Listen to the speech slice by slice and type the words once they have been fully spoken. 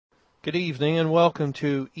Good evening and welcome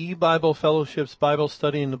to E-Bible Fellowship's Bible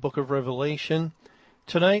study in the book of Revelation.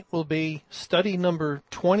 Tonight will be study number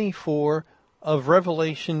 24 of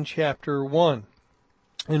Revelation chapter 1.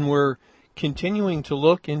 And we're continuing to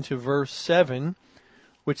look into verse 7,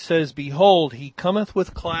 which says, "Behold, he cometh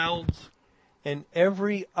with clouds, and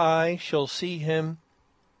every eye shall see him,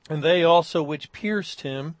 and they also which pierced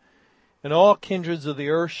him, and all kindreds of the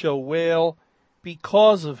earth shall wail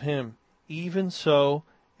because of him. Even so,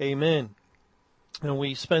 Amen." And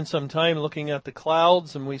we spent some time looking at the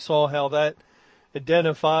clouds, and we saw how that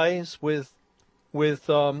identifies with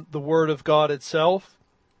the Word of God itself.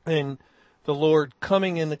 And the Lord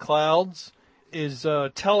coming in the clouds is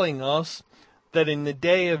telling us that in the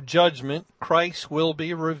day of judgment, Christ will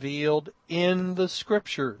be revealed in the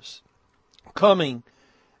Scriptures, coming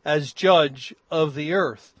as judge of the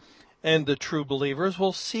earth. And the true believers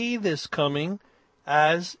will see this coming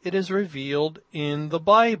as it is revealed in the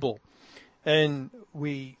Bible. And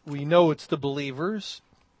we know it's the believers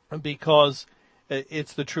because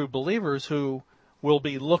it's the true believers who will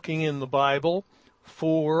be looking in the Bible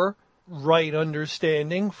for right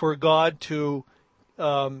understanding, for God to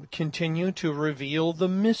continue to reveal the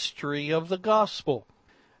mystery of the gospel.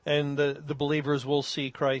 And the believers will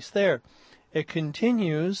see Christ there. It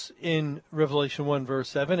continues in Revelation 1 verse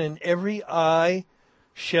 7, "And every eye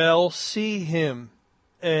shall see him."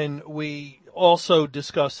 And we also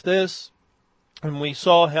discussed this, and we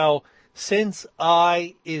saw how since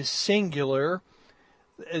I is singular,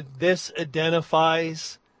 this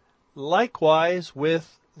identifies likewise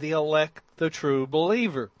with the elect, the true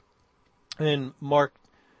believer. In Mark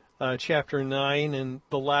chapter 9 and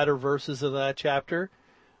the latter verses of that chapter,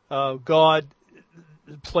 God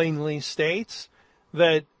plainly states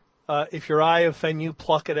that if your eye offend you,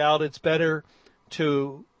 pluck it out. It's better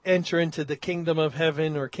to enter into the kingdom of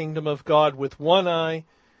heaven or kingdom of God with one eye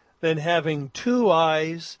than having two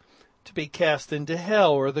eyes to be cast into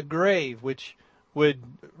hell or the grave, which would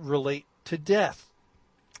relate to death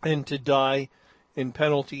and to die in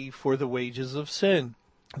penalty for the wages of sin.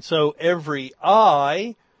 So every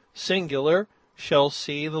eye, singular, shall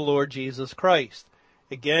see the Lord Jesus Christ.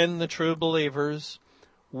 Again, the true believers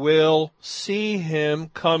will see him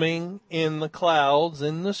coming in the clouds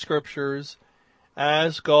in the Scriptures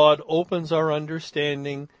as God opens our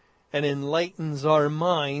understanding and enlightens our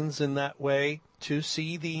minds in that way to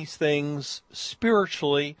see these things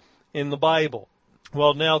spiritually in the Bible.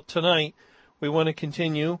 Well, now tonight we want to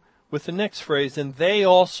continue with the next phrase, "and they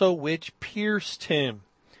also which pierced him."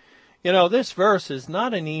 You know, this verse is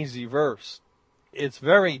not an easy verse. It's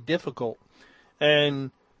very difficult.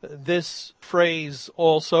 And this phrase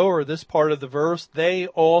also, or this part of the verse, "they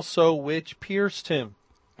also which pierced him,"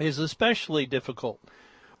 is especially difficult.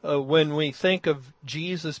 When we think of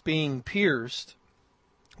Jesus being pierced,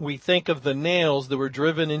 we think of the nails that were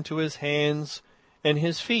driven into his hands and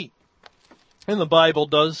his feet. And the Bible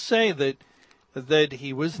does say that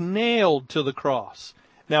he was nailed to the cross.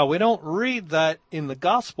 Now, we don't read that in the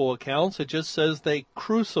gospel accounts. It just says they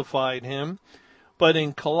crucified him. But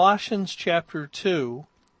in Colossians chapter 2,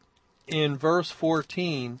 in verse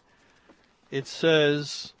 14, it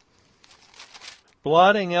says,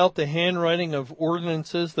 "Blotting out the handwriting of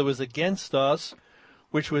ordinances that was against us,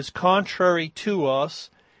 which was contrary to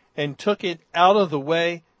us, and took it out of the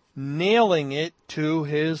way, nailing it to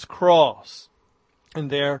his cross."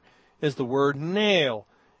 And there is the word nail.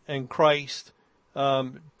 And Christ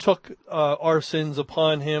took our sins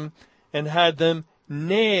upon him and had them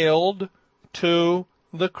nailed to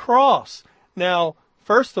the cross. Now,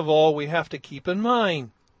 first of all, we have to keep in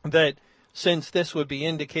mind that since this would be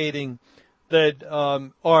indicating that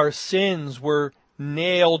our sins were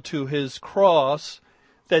nailed to his cross,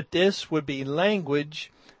 that this would be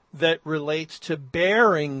language that relates to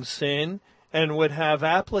bearing sin and would have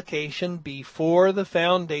application before the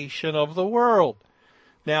foundation of the world.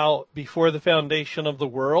 Now, before the foundation of the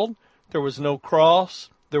world, there was no cross,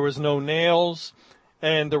 there was no nails,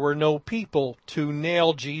 and there were no people to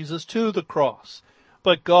nail Jesus to the cross.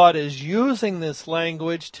 But God is using this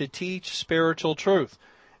language to teach spiritual truth.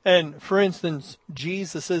 And, for instance,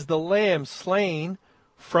 Jesus is the lamb slain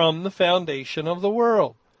from the foundation of the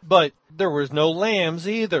world. But there was no lambs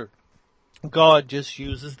either. God just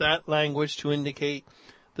uses that language to indicate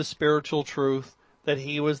the spiritual truth that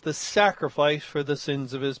he was the sacrifice for the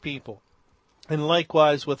sins of his people. And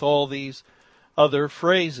likewise with all these other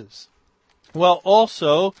phrases. Well,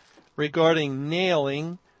 also, regarding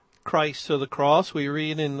nailing Christ to the cross, we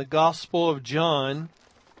read in the Gospel of John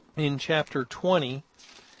in chapter 20.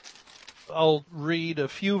 I'll read a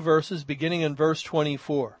few verses beginning in verse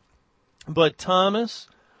 24. "But Thomas,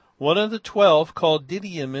 One of the 12, called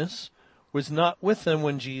Didymus, was not with them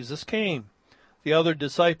when Jesus came. The other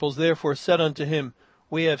disciples therefore said unto him,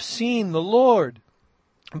 We have seen the Lord.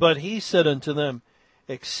 But he said unto them,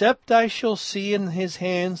 Except I shall see in his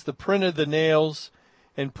hands the print of the nails,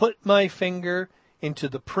 and put my finger into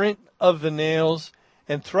the print of the nails,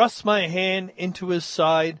 and thrust my hand into his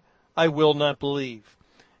side, I will not believe.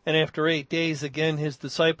 And after 8 days again his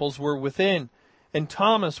disciples were within, and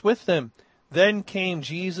Thomas with them. Then came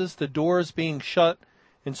Jesus, the doors being shut,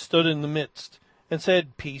 and stood in the midst, and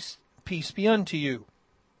said, Peace be unto you.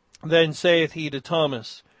 Then saith he to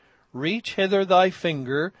Thomas, Reach hither thy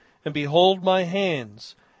finger, and behold my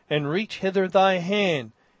hands, and reach hither thy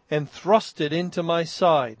hand, and thrust it into my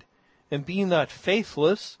side, and be not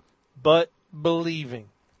faithless, but believing.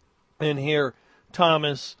 And here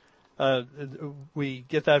Thomas, we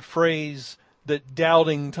get that phrase, that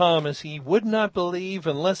doubting Thomas, he would not believe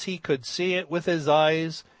unless he could see it with his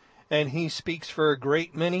eyes, and he speaks for a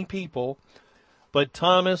great many people. But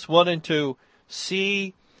Thomas wanted to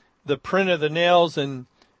see the print of the nails and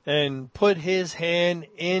put his hand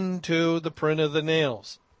into the print of the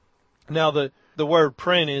nails. Now the word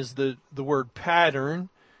print is the word pattern,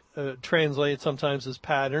 translated sometimes as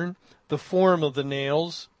pattern, the form of the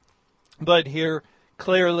nails. But here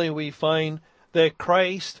clearly we find that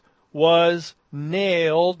Christ was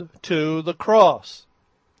nailed to the cross.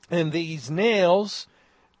 And these nails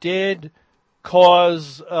did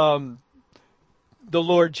cause the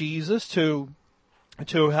Lord Jesus to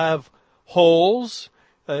have holes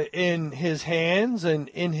in his hands and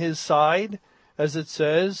in his side, as it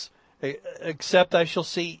says, except I shall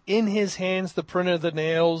see in his hands the print of the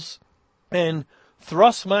nails, and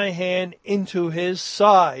thrust my hand into his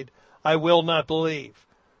side, I will not believe.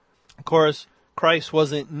 Of course, Christ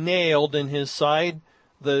wasn't nailed in his side.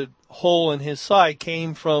 The hole in his side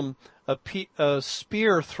came from a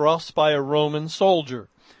spear thrust by a Roman soldier.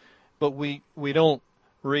 But we don't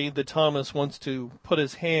read that Thomas wants to put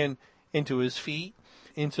his hand into his feet,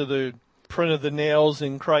 into the print of the nails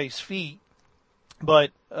in Christ's feet.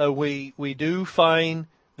 But we do find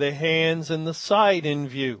the hands and the side in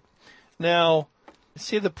view. Now,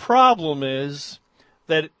 see, the problem is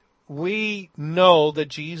that we know that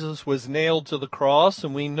Jesus was nailed to the cross,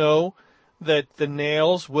 and we know that the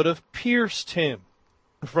nails would have pierced him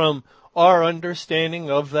from our understanding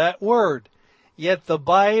of that word. Yet the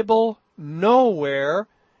Bible nowhere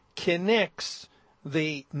connects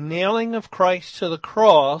the nailing of Christ to the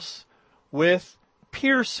cross with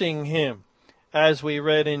piercing him, as we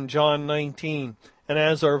read in John 19, and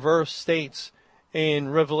as our verse states in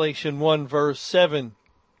Revelation 1 verse 7,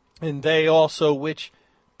 and they also which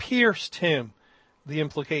pierced him, the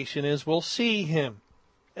implication is, will see him.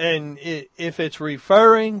 And if it's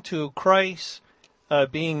referring to Christ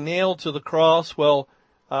being nailed to the cross, well,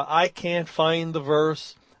 I can't find the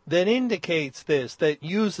verse that indicates this, that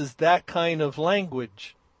uses that kind of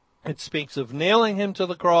language. It speaks of nailing him to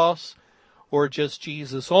the cross, or just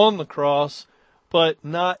Jesus on the cross, but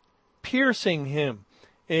not piercing him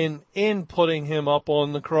in putting him up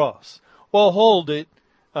on the cross. Well, hold it.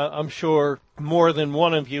 I'm sure more than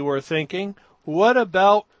one of you are thinking, what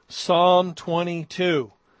about Psalm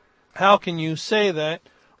 22? How can you say that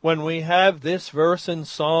when we have this verse in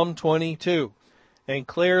Psalm 22? And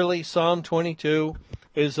clearly Psalm 22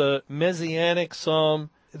 is a messianic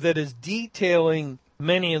psalm that is detailing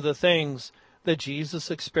many of the things that Jesus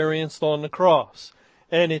experienced on the cross.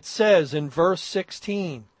 And it says in verse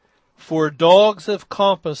 16, For dogs have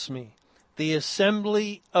compassed me, the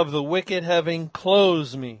assembly of the wicked have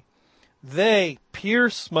enclosed me. They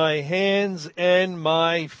pierce my hands and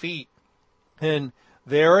my feet. And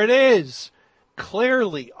there it is.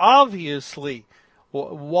 Clearly, obviously.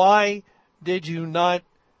 Why did you not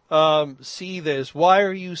see this? Why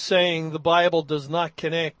are you saying the Bible does not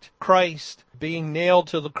connect Christ being nailed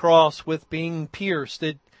to the cross with being pierced?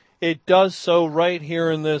 It does so right here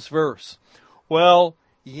in this verse. Well,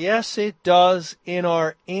 yes, it does in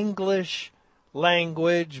our English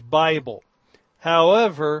language Bible.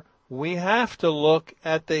 However, we have to look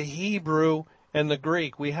at the Hebrew and the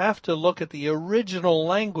Greek. We have to look at the original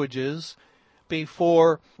languages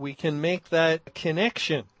before we can make that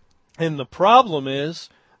connection. And the problem is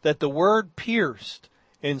that the word pierced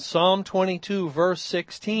in Psalm 22 verse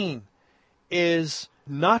 16 is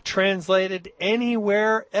not translated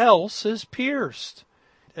anywhere else as pierced.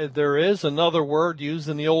 There is another word used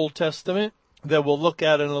in the Old Testament that we'll look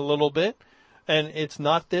at in a little bit, and it's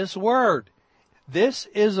not this word. This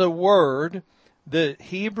is a word, the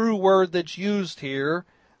Hebrew word that's used here,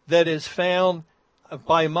 that is found,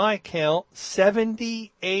 by my count,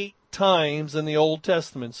 78 times in the Old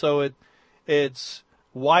Testament. So it's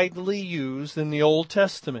widely used in the Old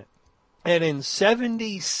Testament. And in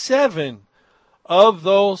 77 of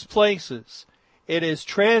those places, it is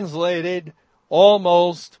translated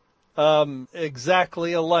almost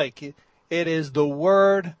exactly alike. It is the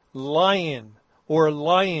word lion or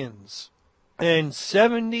lions. And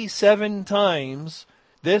 77 times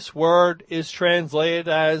this word is translated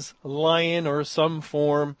as lion or some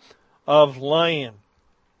form of lion.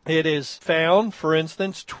 It is found, for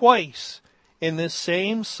instance, twice in this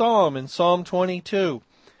same psalm, in Psalm 22,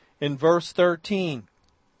 in verse 13,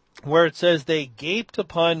 where it says, "They gaped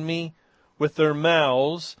upon me with their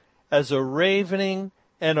mouths as a ravening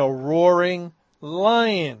and a roaring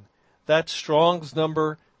lion." That's Strong's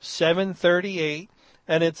number 738,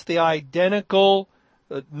 and it's the identical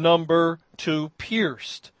number to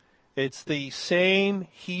pierced. It's the same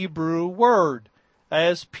Hebrew word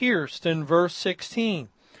as pierced in verse 16.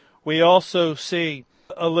 We also see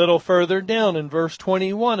a little further down in verse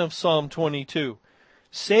 21 of Psalm 22,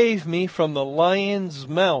 "Save me from the lion's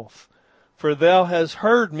mouth, for thou hast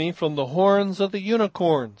heard me from the horns of the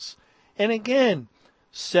unicorns." And again,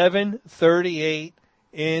 738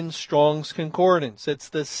 in Strong's Concordance. It's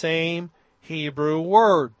the same Hebrew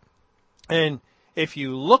word. And if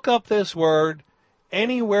you look up this word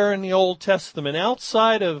anywhere in the Old Testament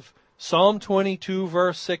outside of Psalm 22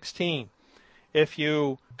 verse 16, if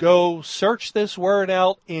you go search this word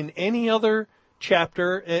out in any other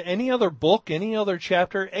chapter, any other book, any other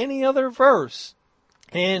chapter, any other verse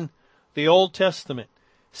in the Old Testament,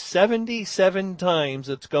 77 times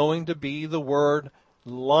it's going to be the word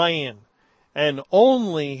lion. And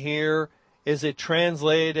only here is it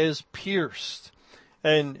translated as pierced.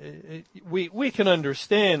 And we can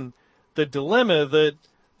understand the dilemma that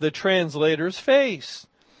the translators face.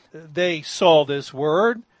 They saw this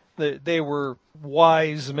word. They were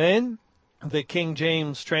wise men. The King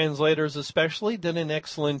James translators especially did an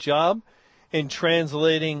excellent job in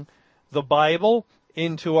translating the Bible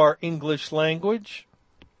into our English language.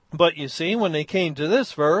 But you see, when they came to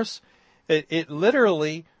this verse, it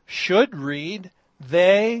literally should read,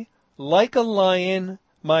 "They, like a lion,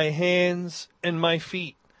 my hands and my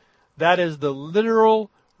feet." That is the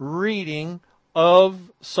literal reading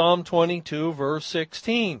of Psalm 22, verse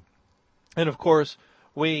 16. And of course,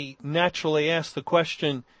 we naturally ask the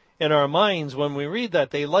question in our minds when we read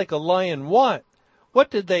that, "They like a lion," what? What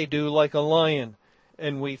did they do like a lion?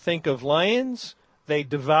 And we think of lions, they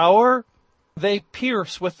devour, they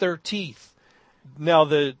pierce with their teeth. Now,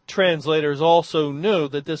 the translators also knew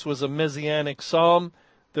that this was a messianic psalm.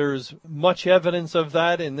 There's much evidence of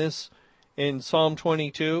that in Psalm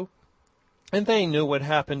 22. And they knew what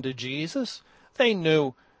happened to Jesus. They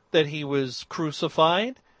knew that he was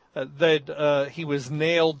crucified, that he was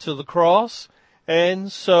nailed to the cross.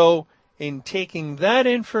 And so, in taking that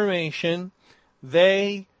information,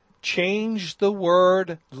 they changed the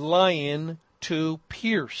word lion to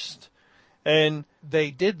pierced. And they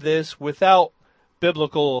did this without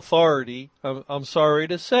biblical authority. I'm sorry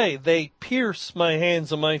to say, "They pierce my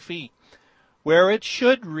hands and my feet," where it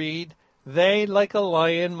should read, "They, like a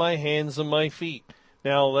lion, my hands and my feet."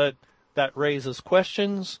 Now that raises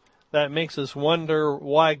questions. That makes us wonder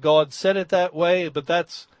why God said it that way, but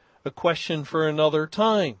that's a question for another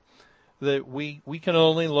time. That we can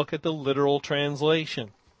only look at the literal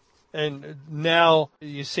translation. And now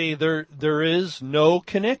you see there is no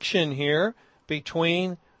connection here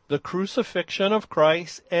between the crucifixion of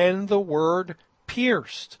Christ and the word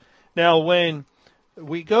pierced. Now, when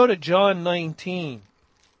we go to John 19,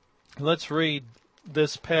 let's read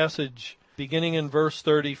this passage beginning in verse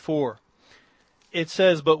 34. It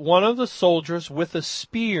says, "But one of the soldiers with a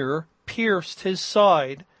spear pierced his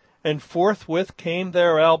side, and forthwith came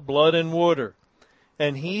there out blood and water.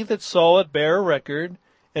 And he that saw it bare record,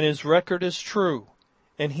 and his record is true.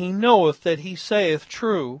 And he knoweth that he saith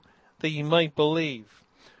true, that ye might believe.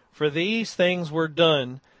 For these things were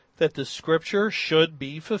done, that the scripture should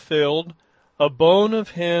be fulfilled, a bone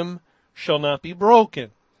of him shall not be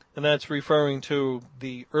broken." And that's referring to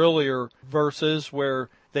the earlier verses where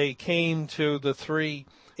they came to the three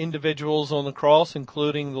individuals on the cross,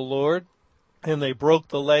 including the Lord, and they broke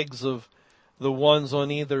the legs of the ones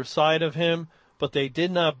on either side of him, but they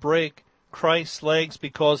did not break Christ's legs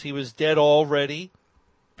because he was dead already.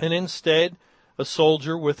 And instead, a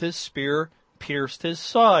soldier with his spear pierced his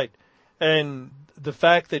side. And the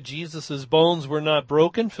fact that Jesus' bones were not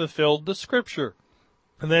broken fulfilled the scripture.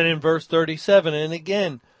 And then in verse 37, "And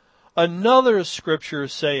again, another scripture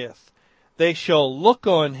saith, They shall look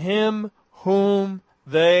on him whom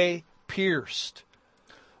they pierced."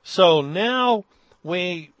 So now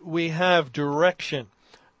we have direction.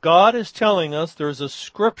 God is telling us there's a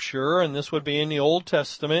scripture, and this would be in the Old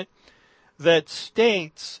Testament, that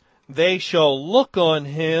states they shall look on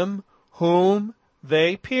him whom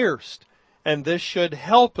they pierced. And this should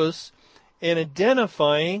help us in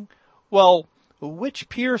identifying, well, which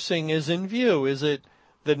piercing is in view? Is it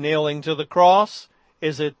the nailing to the cross?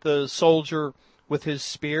 Is it the soldier with his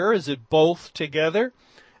spear? Is it both together?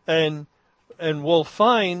 And we'll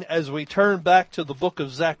find as we turn back to the book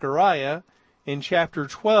of Zechariah in chapter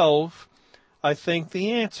 12, I think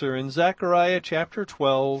the answer. In Zechariah chapter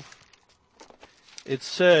 12, it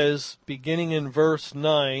says, beginning in verse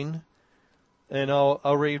 9, and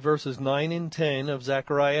I'll read verses 9 and 10 of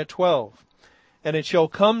Zechariah 12. And it shall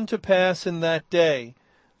come to pass in that day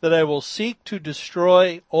that I will seek to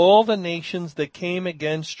destroy all the nations that came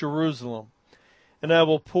against Jerusalem. And I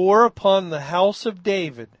will pour upon the house of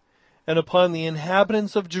David and upon the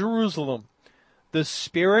inhabitants of Jerusalem the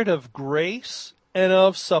spirit of grace and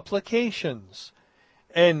of supplications.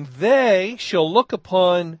 And they shall look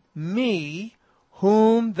upon me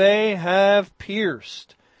whom they have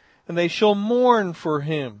pierced, and they shall mourn for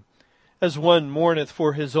him, as one mourneth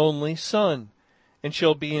for his only son, and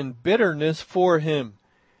shall be in bitterness for him,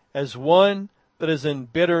 as one that is in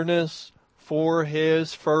bitterness for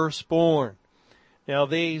his firstborn. Now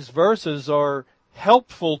these verses are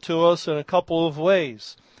helpful to us in a couple of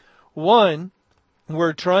ways. One,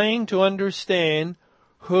 we're trying to understand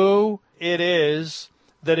who it is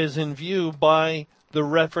that is in view by the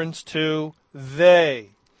reference to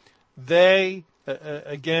they. They,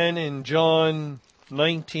 again in John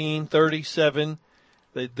 19:37,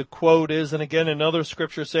 the quote is, and again another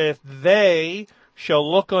scripture saith, they shall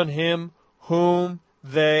look on him whom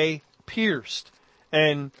they pierced.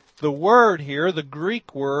 And the word here, the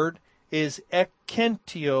Greek word, is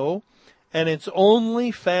ekentio, and it's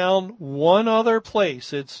only found one other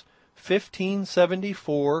place. It's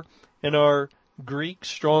 1574 in our Greek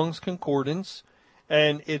Strong's Concordance,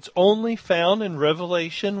 and it's only found in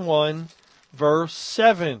Revelation 1, verse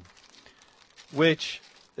 7, which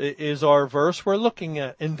is our verse we're looking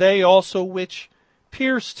at. And they also which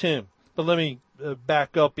pierced him. But let me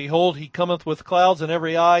back up. Behold, he cometh with clouds, and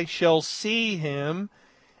every eye shall see him,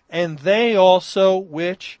 and they also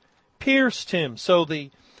which pierced him. So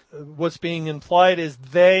what's being implied is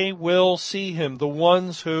they will see him, the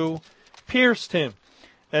ones who pierced him.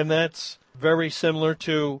 And that's very similar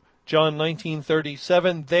to John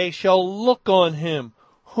 19:37. They shall look on him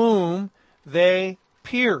whom they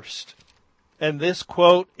pierced. And this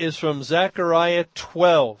quote is from Zechariah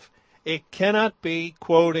 12. It cannot be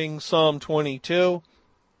quoting Psalm 22,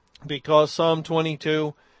 because Psalm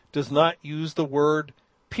 22 does not use the word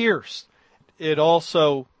pierced. It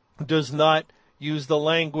also does not use the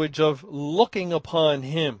language of looking upon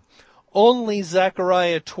him. Only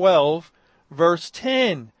Zechariah 12, verse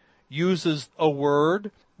 10, uses a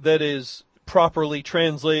word that is properly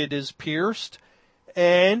translated as pierced.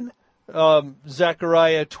 And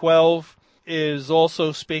Zechariah 12 is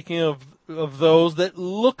also speaking of those that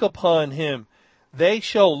look upon him. They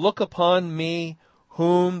shall look upon me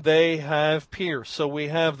whom they have pierced. So we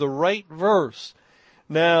have the right verse.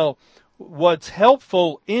 Now, what's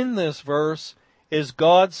helpful in this verse is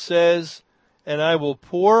God says, and I will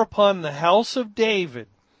pour upon the house of David,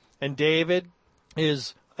 and David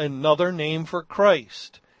is another name for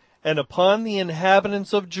Christ, and upon the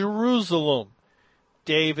inhabitants of Jerusalem.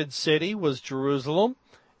 David's city was Jerusalem,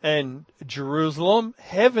 and Jerusalem,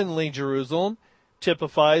 heavenly Jerusalem,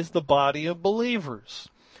 typifies the body of believers.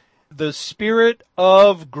 The spirit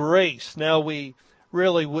of grace. Now we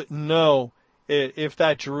really wouldn't know if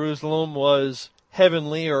that Jerusalem was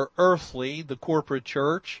heavenly or earthly, the corporate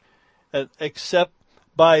church, except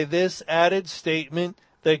by this added statement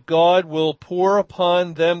that God will pour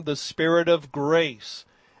upon them the spirit of grace.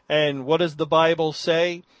 And what does the Bible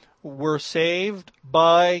say? We're saved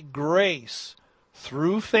by grace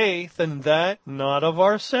through faith, and that not of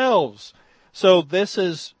ourselves. So this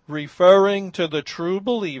is referring to the true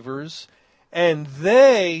believers, and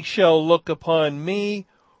they shall look upon me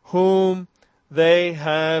whom they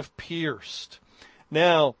have pierced.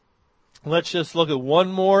 Now, let's just look at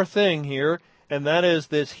one more thing here, and that is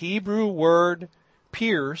this Hebrew word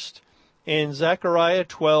pierced in Zechariah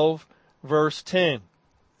 12, verse 10.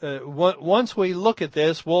 Once we look at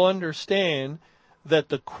this, we'll understand that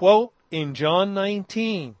the quote in John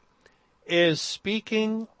 19 is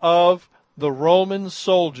speaking of the Roman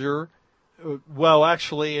soldier. Well,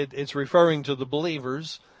 actually, it's referring to the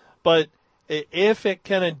believers, but if it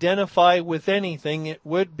can identify with anything, it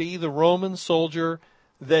would be the Roman soldier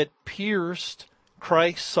that pierced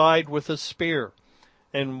Christ's side with a spear.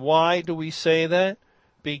 And why do we say that?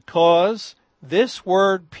 Because This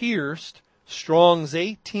word pierced, Strong's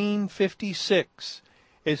 1856,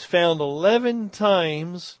 is found 11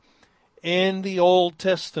 times in the Old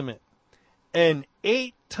Testament, and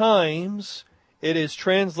 8 times it is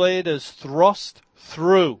translated as thrust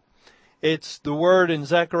through. It's the word in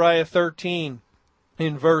Zechariah 13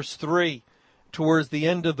 in verse 3, towards the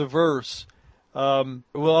end of the verse.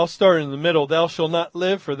 I'll start in the middle. Thou shalt not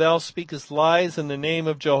live, for thou speakest lies in the name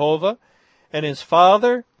of Jehovah, and his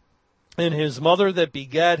father and his mother that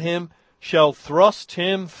begat him shall thrust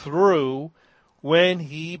him through when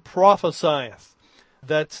he prophesieth.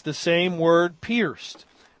 That's the same word, pierced.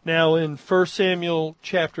 Now in 1 Samuel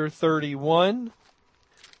chapter 31,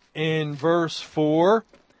 in verse 4,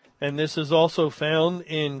 and this is also found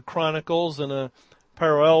in Chronicles in a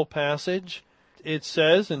parallel passage, it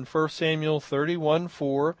says in 1 Samuel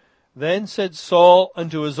 31:4, Then said Saul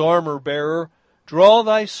unto his armor-bearer, Draw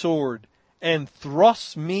thy sword, and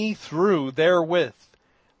thrust me through therewith,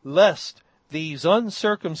 lest these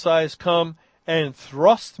uncircumcised come and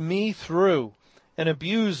thrust me through, and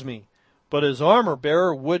abuse me. But his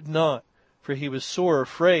armor-bearer would not, for he was sore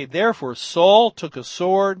afraid. Therefore Saul took a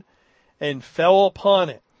sword and fell upon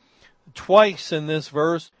it. Twice in this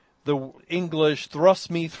verse, the English thrust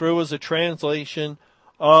me through is a translation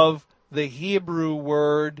of the Hebrew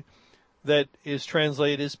word that is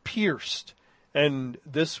translated as pierced. And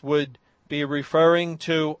this would be referring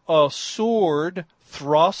to a sword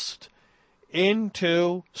thrust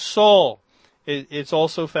into Saul. It's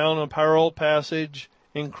also found in a parallel passage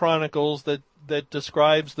in Chronicles that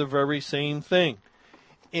describes the very same thing.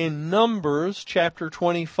 In Numbers chapter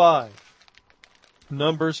 25,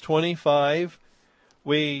 Numbers 25,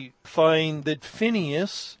 we find that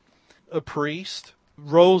Phinehas, a priest,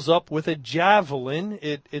 rose up with a javelin.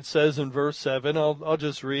 It says in verse 7, I'll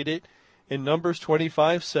just read it. In Numbers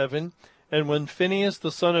 25:7, And when Phinehas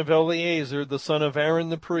the son of Eleazar, the son of Aaron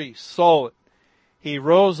the priest, saw it, he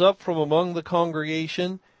rose up from among the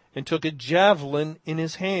congregation and took a javelin in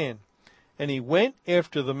his hand. And he went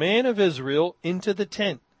after the man of Israel into the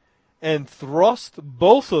tent, and thrust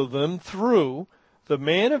both of them through, the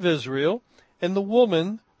man of Israel and the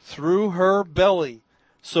woman through her belly.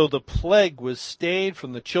 So the plague was stayed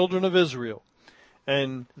from the children of Israel.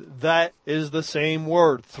 And that is the same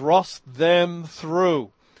word, thrust them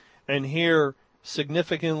through. And here,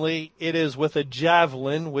 significantly, it is with a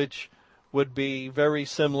javelin, which would be very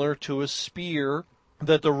similar to a spear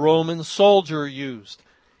that the Roman soldier used.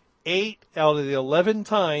 8 out of the 11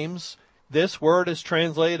 times, this word is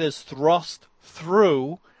translated as thrust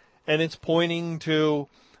through, and it's pointing to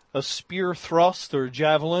a spear thrust or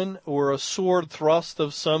javelin or a sword thrust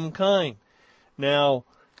of some kind. Now,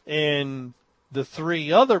 in the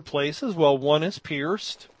 3 other places, well, one is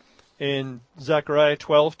pierced in Zechariah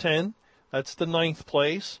 12:10. That's the 9th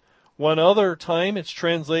place. One other time it's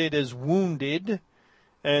translated as wounded,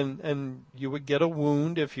 and you would get a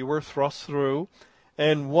wound if you were thrust through.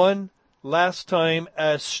 And one last time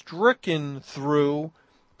as stricken through,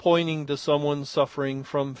 pointing to someone suffering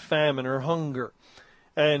from famine or hunger.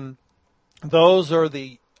 And those are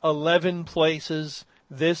the 11 places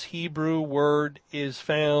this Hebrew word is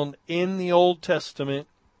found in the Old Testament,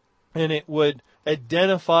 and it would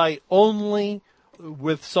identify only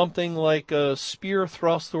with something like a spear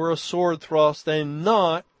thrust or a sword thrust, and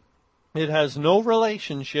it has no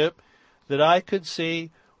relationship that I could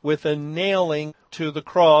see with a nailing to the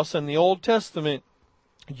cross. And the Old Testament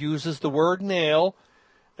uses the word nail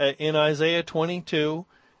in Isaiah 22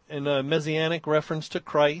 in a messianic reference to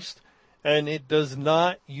Christ, and it does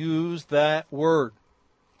not use that word.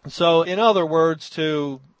 So in other words,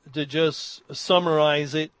 to just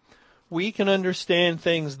summarize it, we can understand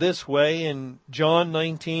things this way in John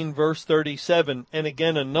 19 verse 37. And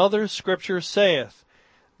again, another scripture saith,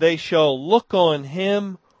 They shall look on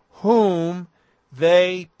him whom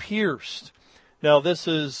they pierced. Now this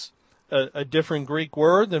is a different Greek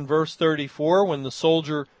word than verse 34 when the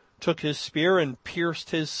soldier took his spear and pierced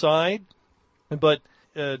his side. But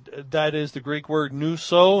that is the Greek word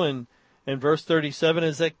nuso, and verse 37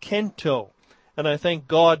 is ekento. And I think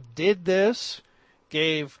God did this,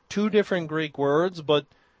 gave 2 different Greek words, but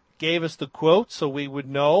gave us the quote so we would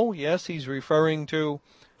know, yes, he's referring to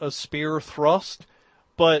a spear thrust,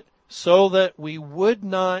 but so that we would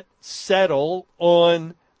not settle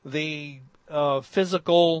on the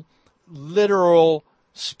physical, literal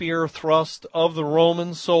spear thrust of the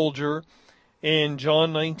Roman soldier in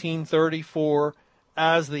John 19:34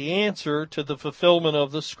 as the answer to the fulfillment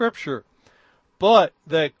of the scripture, but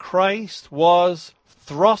that Christ was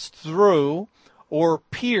thrust through or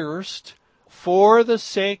pierced for the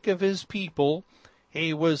sake of his people.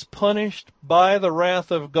 He was punished by the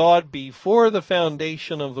wrath of God before the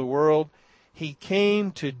foundation of the world. He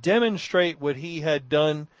came to demonstrate what he had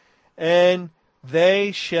done, and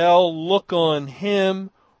they shall look on him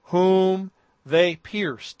whom they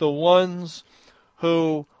pierced. The ones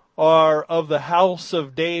who are of the house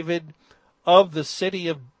of David, of the city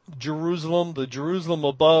of Jerusalem, the Jerusalem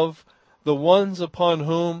above, the ones upon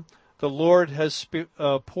whom the Lord has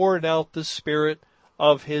poured out the Spirit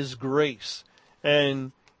of his grace.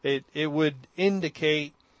 And it would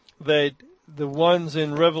indicate that the ones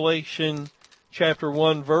in Revelation chapter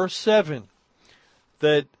 1 verse 7,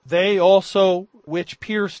 that they also which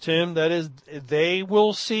pierced him, that is, they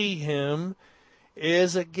will see him,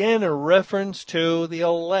 is again a reference to the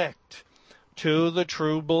elect, to the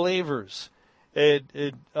true believers.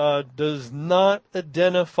 It does not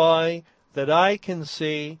identify that I can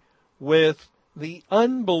see with the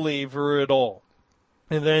unbeliever at all.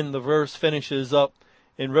 And then the verse finishes up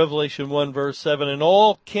in Revelation 1 verse 7, and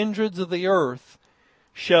all kindreds of the earth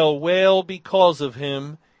shall wail because of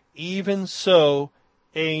him, even so,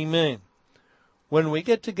 amen. When we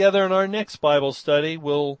get together in our next Bible study,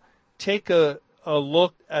 we'll take a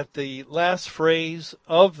look at the last phrase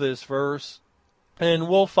of this verse, and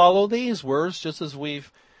we'll follow these words just as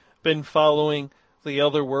we've been following the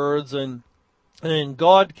other words, and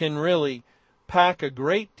God can really pack a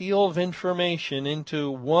great deal of information into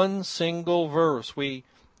one single verse. We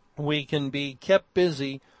can be kept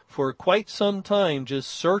busy for quite some time just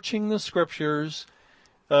searching the scriptures,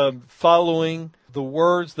 following the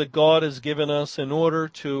words that God has given us in order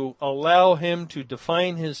to allow him to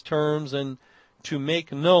define his terms and to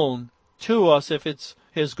make known to us, if it's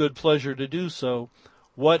his good pleasure to do so,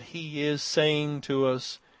 what he is saying to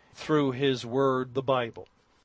us through his word, the Bible.